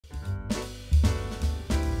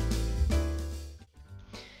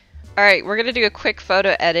Alright, we're going to do a quick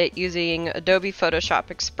photo edit using Adobe Photoshop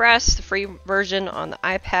Express, the free version on the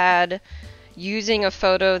iPad, using a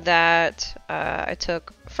photo that I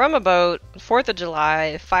took from a boat, 4th of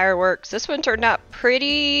July, fireworks. This one turned out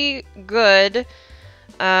pretty good.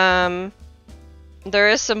 There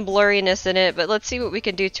is some blurriness in it, but let's see what we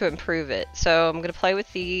can do to improve it. So I'm going to play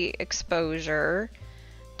with the exposure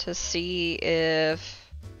to see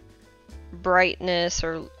if brightness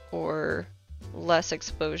or less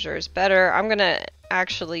exposure is better. I'm gonna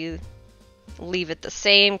actually leave it the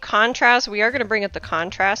same. Contrast, we are gonna bring up the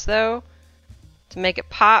contrast though to make it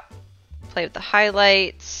pop. Play with the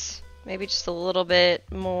highlights, maybe just a little bit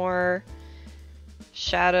more.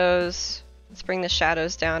 Shadows, let's bring the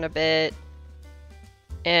shadows down a bit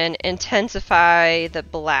and intensify the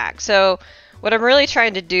black. So what I'm really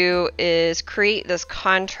trying to do is create this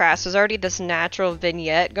contrast. There's already this natural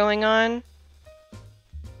vignette going on.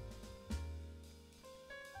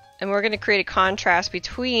 And we're going to create a contrast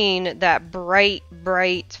between that bright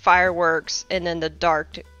fireworks and then the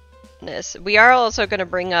darkness. We are also going to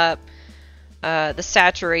bring up the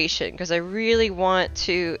saturation because I really want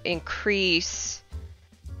to increase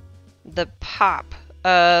the pop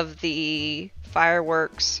of the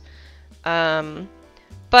fireworks. But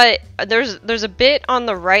there's a bit on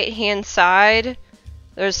the right hand side.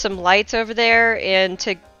 There's some lights over there, and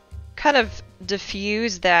to kind of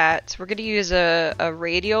diffuse that, we're going to use a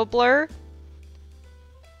radial blur,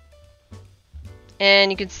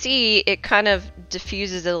 and you can see it kind of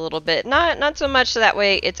diffuses it a little bit, not so much so that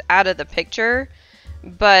way it's out of the picture,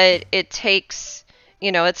 but it takes,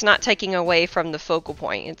 you know, it's not taking away from the focal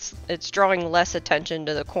point. It's drawing less attention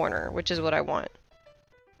to the corner, which is what I want.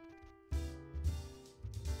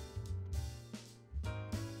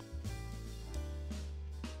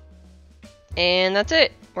 And that's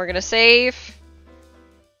it. We're gonna save.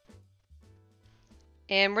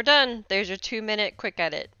 And we're done. There's your 2-minute quick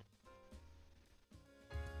edit.